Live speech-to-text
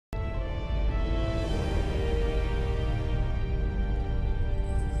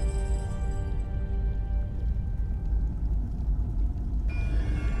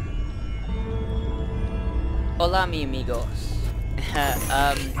Hola mi amigos.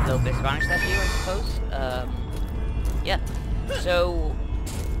 Little bit Spanish there for you, I suppose. Yeah. So,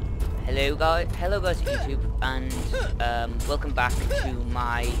 hello guys of YouTube, and welcome back to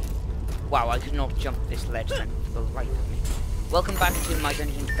my. Wow, I could not jump this ledge then for the life of me. Welcome back to my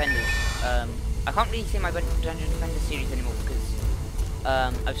Dungeon Defenders. I can't really say my Dungeon Defenders series anymore because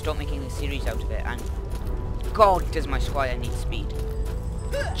I've stopped making a series out of it, and God, does my Squire need speed?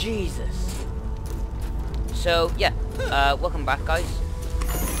 Jesus. So yeah, welcome back, guys.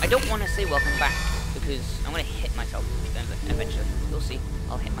 I don't want to say welcome back because I'm gonna hit myself eventually. You'll see,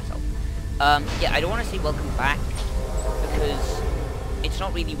 I'll hit myself. Yeah, I don't want to say welcome back because it's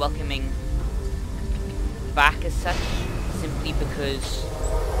not really welcoming back as such. Simply because,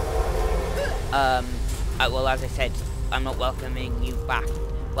 well, as I said, I'm not welcoming you back.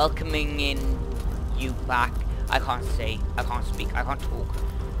 Welcoming in you back. I can't say, I can't speak, I can't talk.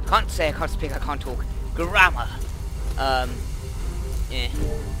 Can't say, I can't speak, I can't talk. Grammar. Yeah.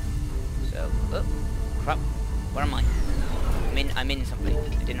 So, oh, crap. Where am I? I'm in something.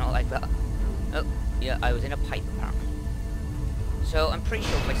 I did not like that. Oh, yeah, I was in a pipe apparently. So I'm pretty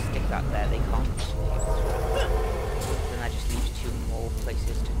sure if I stick that there, they can't. Then that just leaves two more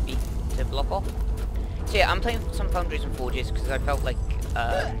places to block off. So yeah, I'm playing some Foundries and Forges because I felt like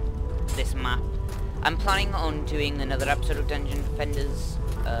this map. I'm planning on doing another episode of Dungeon Defenders.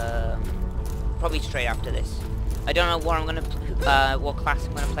 Probably straight after this. I don't know what I'm gonna, what class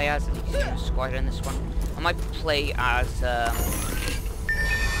I'm gonna play as. I think you see Squire in this one. I might play as,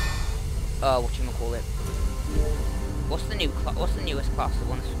 whatchamacallit. What's the newest class? The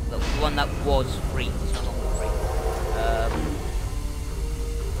one that was free. It's no longer free.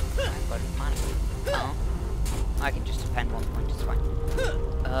 Oh, I can just spend 1 point. It's fine.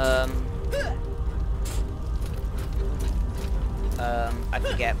 I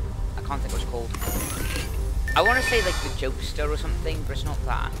forget. I can't think what it's called. I want to say like the Jokester or something, but it's not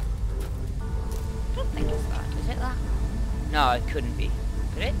that. I don't think it's that. Is it that? No, it couldn't be.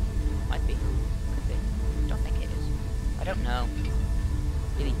 Could it? Might be. Could be. I don't think it is. I don't know.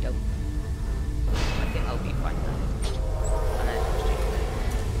 Really don't. I think I'll be fine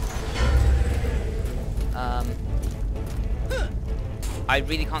now. I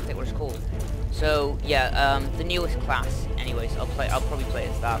really can't think what it's called. So yeah, the newest class. Anyways, I'll probably play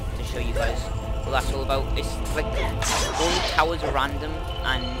as that to show you guys what that's all about. It's like all the towers are random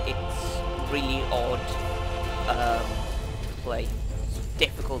and it's really odd to play. It's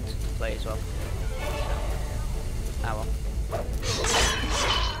difficult to play as well. So, well.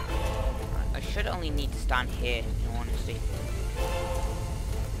 Right, I should only need to stand here in all honesty.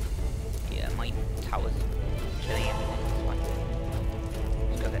 Yeah, my towers killing everything.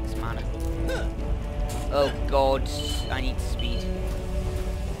 Let's go get this mana. Oh god, I need speed.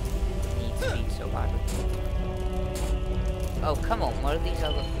 I need speed so badly. Oh come on, what are these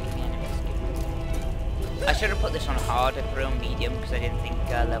other freaking enemies doing? I should have put this on hard. I put it on medium because I didn't think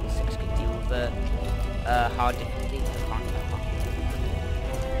level 6 could deal with the hard difficulty. I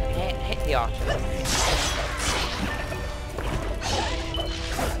can't. Hit the archer.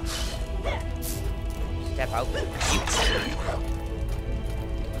 Step out.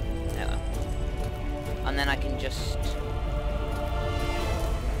 And then I can just 7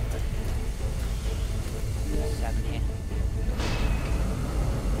 here.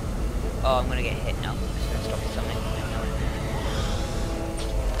 Oh, I'm gonna get hit now. I'm just gonna stop something.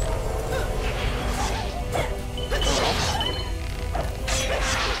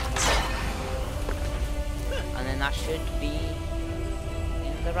 And then that should be the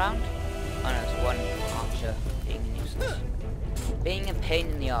end of the round. Oh no, it's one archer being a nuisance. Being a pain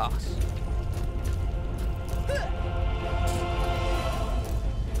in the arse.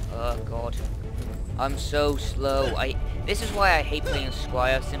 Oh god, I'm so slow. This is why I hate playing a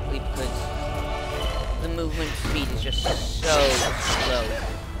Squire, simply because the movement speed is just so slow.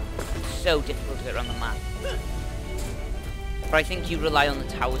 It's so difficult to get around the map. But I think you rely on the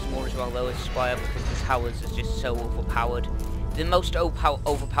towers more as well though as Squire, because the towers is just so overpowered. The most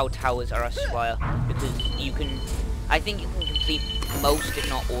overpowered towers are a Squire, because you can, I think you can complete most, if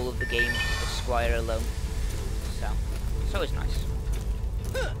not all of the game with Squire alone. So it's nice.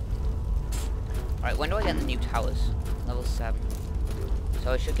 Alright, when do I get the new towers? Level 7.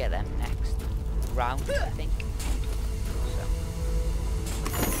 So I should get them next round, I think. So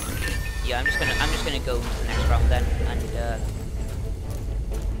yeah, I'm just gonna go into the next round then, and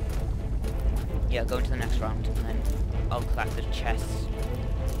yeah, go into the next round, and then I'll collect the chests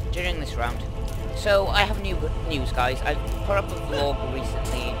during this round. So I have new news, guys. I put up a vlog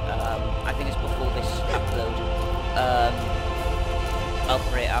recently. I think it's before this upload. I'll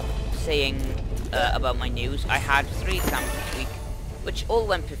put it up saying about my news. I had 3 exams this week, which all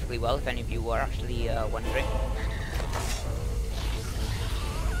went perfectly well, if any of you were actually wondering.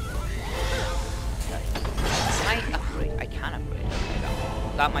 Can I upgrade? I can upgrade. Okay,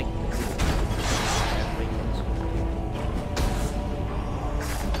 that might upgrade things.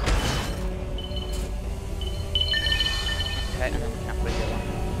 Okay, and then we can upgrade the other one.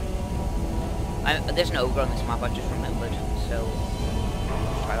 There's an ogre on this map, I just remembered, so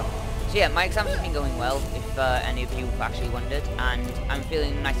let's try that. So yeah, my exams have been going well, if any of you have actually wondered, and I'm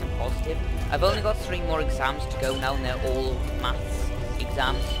feeling nice and positive. I've only got 3 more exams to go now, and they're all maths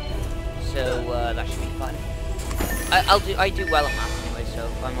exams, so that should be fun. I do well at maths anyway, so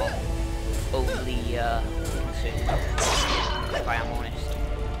I'm not overly concerned, if I am honest.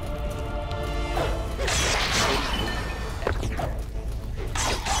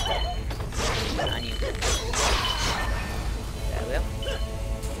 There we are.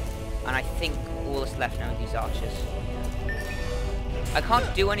 And I think all that's left now are these archers. I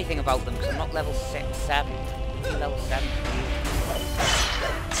can't do anything about them because I'm not level 7. I'm level 7.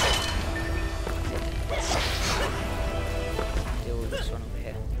 Deal with this one over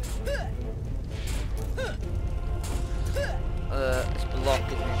here. It's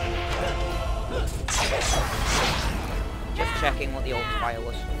blocked, isn't it? Just checking what the old fire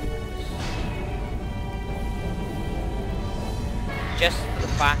was. Just for the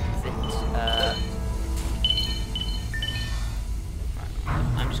fact that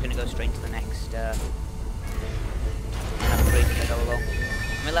I'm just going to go straight to the next and upgrade as I go along.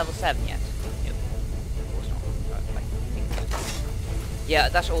 Am I level 7 yet? Nope. Of course not. I think so. Yeah,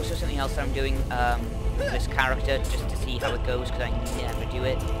 that's also something else that I'm doing with this character, just to see how it goes, because I never do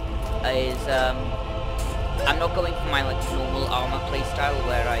it, is I'm not going for my like normal armor playstyle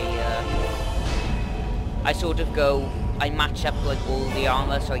where I sort of go, I match up like all the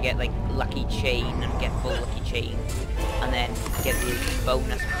armor, so I get like lucky chain and get full lucky chain, and then get the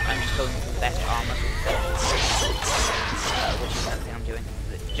bonus. I'm just going for the best armor, which is something I'm doing.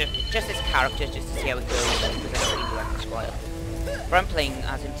 Just this character, just to see how it goes, because I don't really like the Squire. But I'm playing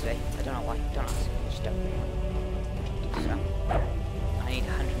as him today. I don't know why. Don't ask. Just don't. So I need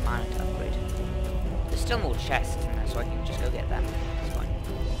 100 mana to upgrade. There's still more chests in there, so I can just go get them. It's fine.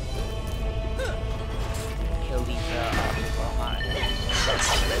 Kill these armies while I'm at it.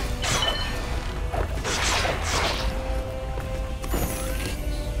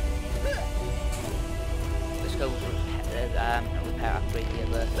 Let's go repair, upgrade the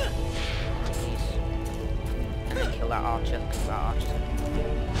other these, and then kill that archer, because that archer's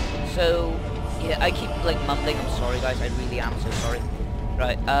gonna... So yeah, I keep like mumbling. I'm sorry, guys. I really am so sorry.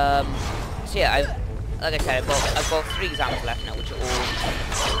 Right. So yeah, like I said, I've got 3 exams left now, which are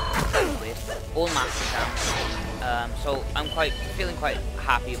all maths exams. So I'm feeling quite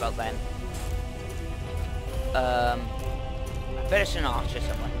happy about them. I bet it's an archer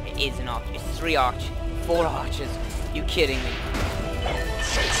somewhere. It is an archer. It's 4 archers. You kidding me?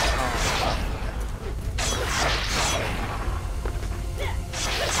 Oh.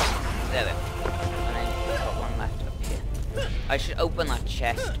 There we go. And then we've got one left up here. I should open that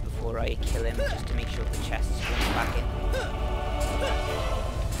chest before I kill him, just to make sure the chest spawns back in.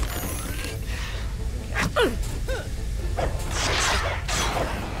 Okay.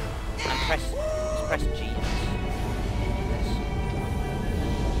 And press G.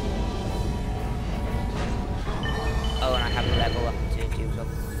 Oh, and I have a level up to do so.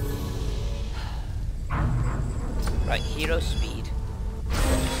 Right, hero speed.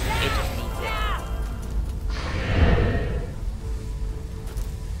 It just needs it.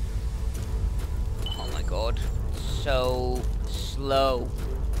 Oh my god. So slow.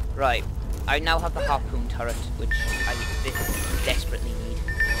 Right. I now have the harpoon turret, which I desperately need.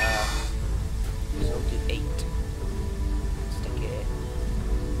 So I'll do 8. Stick it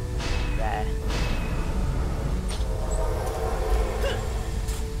there.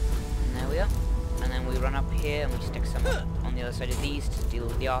 And there we are. And then we run up here and we stick some on the other side of these to deal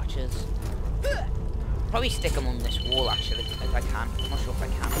with the archers. Probably stick them on this wall actually, if I can. I'm not sure if I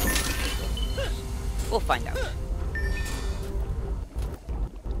can. We'll find out.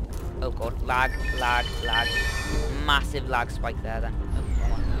 Oh god, lag. Massive lag spike there then.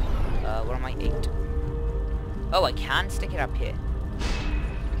 Oh, where am I? 8. Oh, I can stick it up here.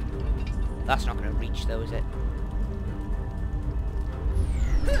 That's not going to reach though, is it?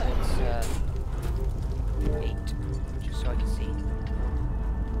 It's 8, just so I can see.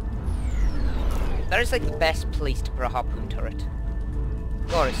 That is like the best place to put a harpoon turret.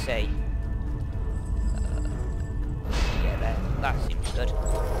 Gotta say. Yeah, that seems good.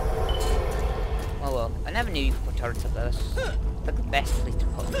 Oh well, I never knew you could put turrets up there. That's like the best place to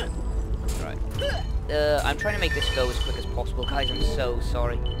put them. Right. I'm trying to make this go as quick as possible, guys. I'm so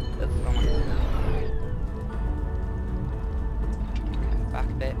sorry. Oh, wrong one. Okay, back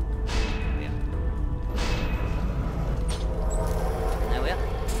a bit. There we are.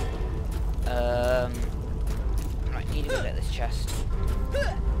 Right, need to go get this chest.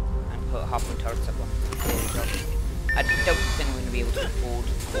 And put harpoon turrets up on. There we go. I don't think I'm going to be able to afford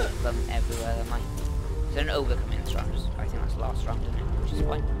them everywhere, am I? Is there an ogre coming in this round? I think that's the last round, isn't it? Which is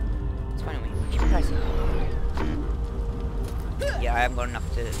fine. It's fine with me. Keep pressing. Yeah, I haven't got enough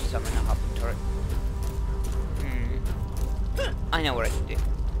to summon a harpoon turret. I know what I can do.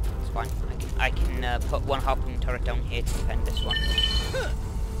 It's fine. I can put one harpoon turret down here to defend this one.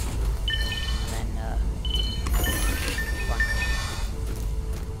 And then, fine.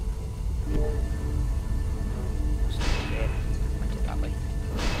 Point it that way.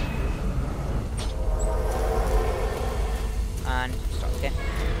 And start again.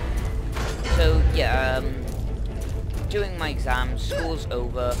 So yeah, doing my exams, school's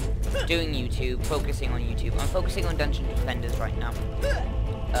over, doing YouTube, focusing on YouTube. I'm focusing on Dungeon Defenders right now.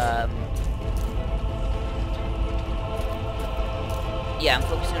 Yeah, I'm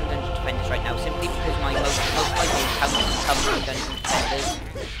focusing on Dungeon Defenders right now, simply because my most of my views come from Dungeon Defenders.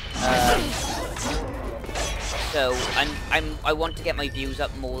 So I want to get my views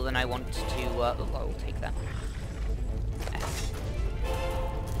up more than I want to. Oh, I will take that.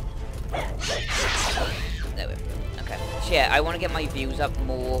 There we go. Okay. So yeah, I want to get my views up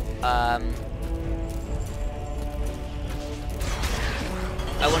more. I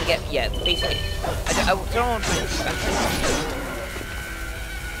want to get, yeah, basically. I don't want to.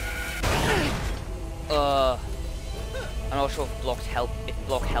 I'm not sure if block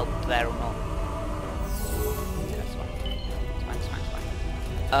helped there or not. That's fine. It's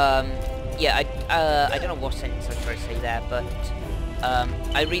fine. Yeah, I don't know what sentence I was trying to say there, but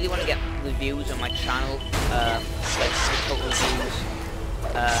I really want to get the views on my channel, like the total views,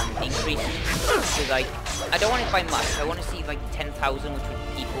 increased, because I don't want it by much. I want to see like 10,000, which would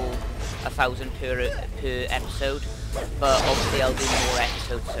equal 1,000 per episode, but obviously I'll do more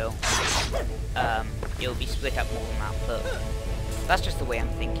episodes, so it'll be split up more than that, but that's just the way I'm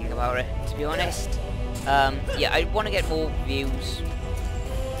thinking about it, to be honest. Yeah, I want to get more views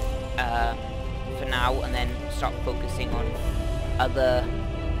for now, and then start focusing on other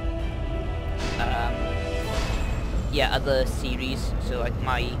other series, so like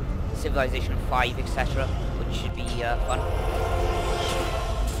my Civilization 5, etc., which should be fun.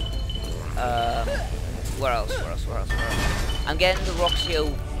 Where else? I'm getting the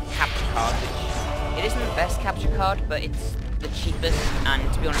Roxio capture card, which it isn't the best capture card, but it's the cheapest,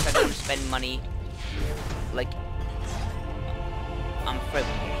 and to be honest, I don't want to spend money. Like, I'm afraid.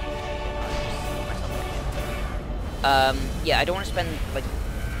 Yeah, I don't want to spend like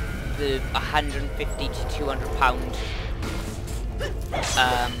the 150 to 200 pound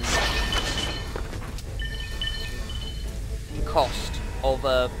cost of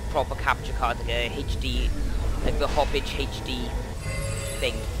a proper capture card, like a HD, like the Hoppage HD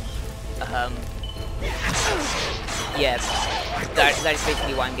thing. Yeah, that is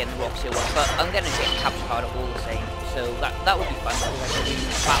basically why I'm getting the Roxio one, but I'm getting a capture card all the same, so that would be fun. I can do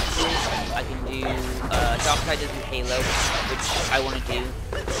Battlefield, I can do Darksiders and Halo, which I want to do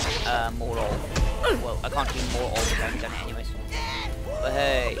more of. Well, I can't do more of because I haven't done it anyways. But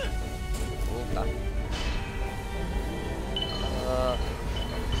hey,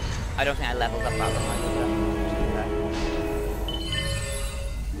 I don't think I leveled up out of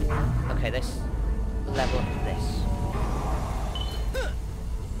my. Okay, let's level up this.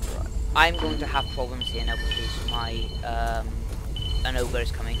 I'm going to have problems here now because my an ogre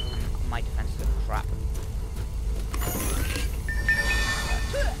is coming and my defense is crap.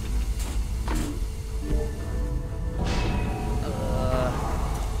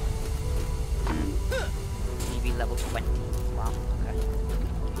 Maybe level 20. Wow.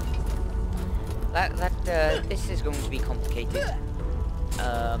 Okay. This is going to be complicated.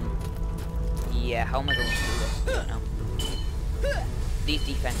 Yeah. How am I going to do this? I don't know. These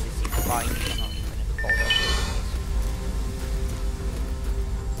defenses seem fine, so I'm not even going to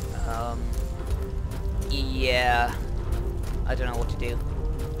bother. Yeah, I don't know what to do.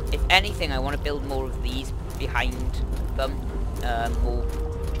 If anything, I want to build more of these behind them, more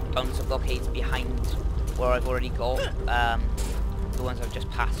bouncer blockades behind where I've already got, the ones I've just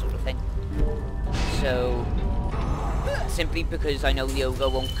passed, sort of thing. So, simply because I know the ogre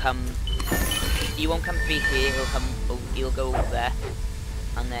won't come. He won't come to be here. He'll go over there.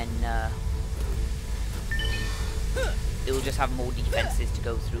 And then it will just have more defenses to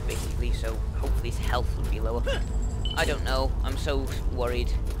go through, basically, so hopefully his health will be lower. I don't know, I'm so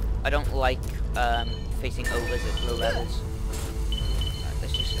worried. I don't like facing overs at low levels. Right,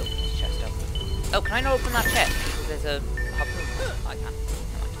 let's just open this chest up. Oh, can I not open that chest? Because there's a harpoon. I can.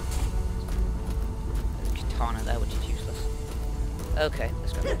 There's a katana there, which is useless. Okay,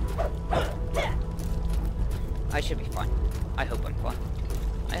 let's go. I should be fine. I hope I'm fine.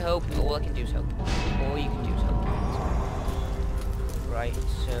 I hope. All I can do is hope. All you can do is hope. Right,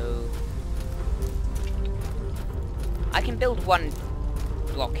 so... I can build one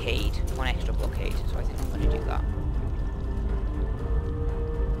blockade, one extra blockade, so I think I'm going to do that.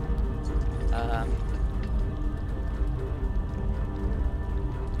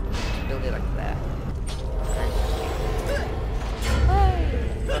 Build it like there.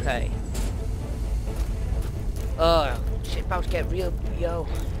 Okay. Oh, shit, about to get real, yo.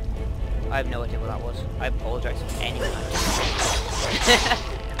 I have no idea what that was. I apologize to anyone.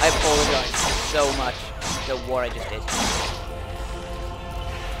 I apologize so much for what I just did.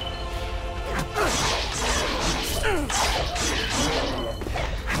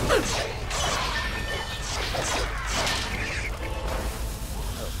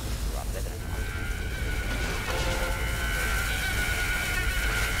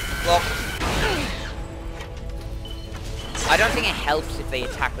 Block. I don't think it helps if they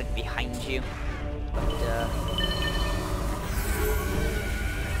attack like behind you, but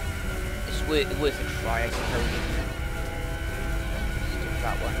it's worth a try, I suppose. Let's do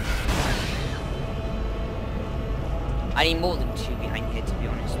that one. I need more than 2 behind here, to be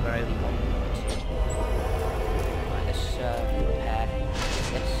honest, but I only want 2. Right, let's repair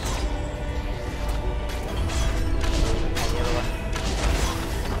this. And the other one.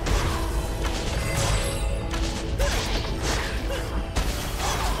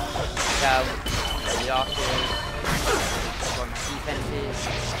 Down the archers, on my defenses,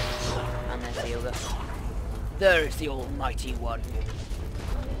 and there's the ogre. There is the almighty one. Oh,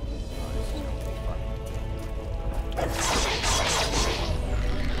 this is not very fun.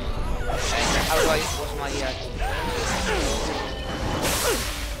 Okay, how do I, what's my, yeah,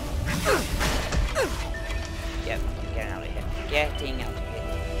 I'm getting out of here. Getting out of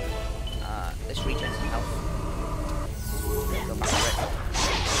here. Let's regen some health. Go back to it.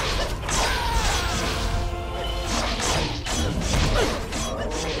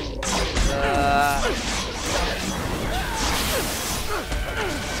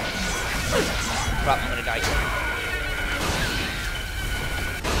 Crap, I'm gonna die.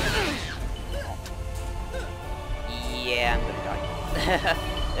 Yeah, I'm gonna die.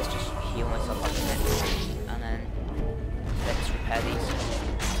 Let's just heal myself up a bit. And then let's repair these.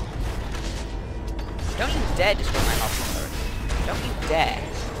 Don't you dare destroy my harpoon turret. Don't you dare.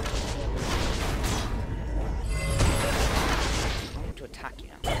 To attack you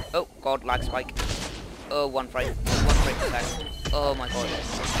now. Oh god, lag spike. Oh, one frame per second. Oh my god.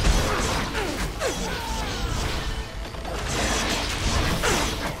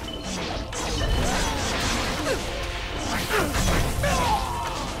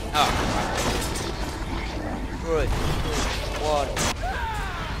 Oh, good. One.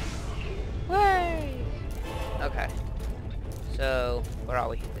 Way. Okay. So, where are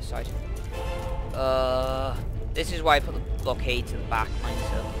we? This side. This is why I put the blockade to the back, mind,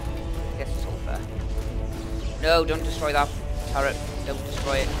 so I guess it's all fair. No, don't destroy that turret. Don't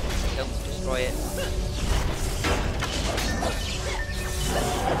destroy it. Don't destroy it.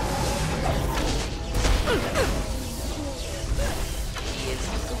 He is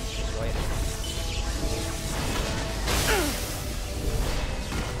going to destroy it.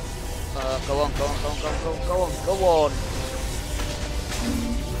 Go on, go on, go on, go on, go on, go on.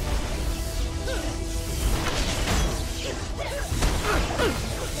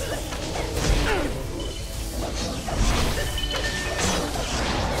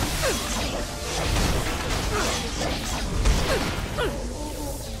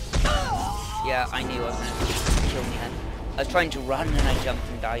 Yeah, I knew I was going to kill me then. I was trying to run and I jumped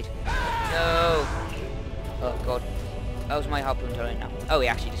and died. No! Oh god. That was my harpoon turret now. Oh, he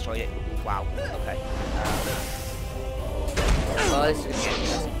actually destroyed it. Wow. Okay. Oh, this is going to get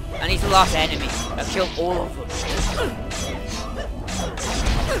interesting. And he's the last enemy. I've killed all of them.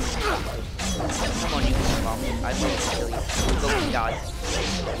 Come on, you can come. I'm going to kill you. You're going to die.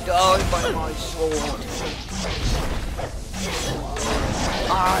 Die by my sword.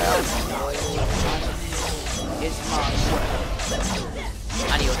 I am loyal. Is my sword.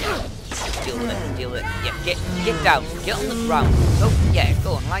 And he'll get it. Deal with it. Deal with it. Yeah, get down. Get on the ground. Go. Yeah,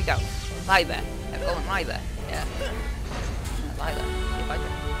 go on. Lie down. Lie there. Yeah, go on. Lie there. Yeah. Lie there. Yeah, lie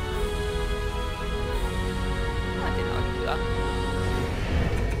there. I didn't know I could do that.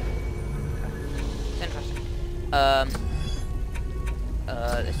 It's interesting.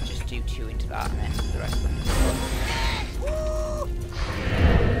 Let's just do 2 into that and then the rest of them.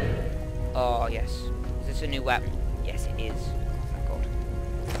 Oh, yes. Is this a new weapon? Yes, it is. Oh, thank God.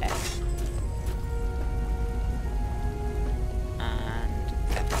 F. And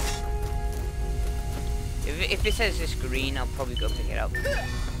F. If it says this green, I'll probably go pick it up,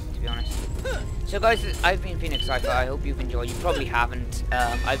 to be honest. So guys, I've been Phoenix Cypher. I hope you've enjoyed. You probably haven't.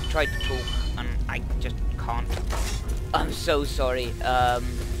 I've tried to talk and I just can't. I'm so sorry.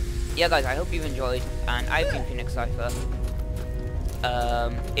 Yeah guys, I hope you've enjoyed, and I've been Phoenix Cypher.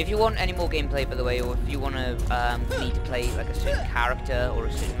 If you want any more gameplay, by the way, or if you want to me to play like a certain character or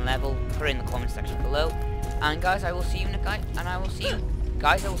a certain level, put it in the comment section below. And guys, I will see you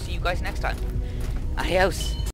guys next time. Adios.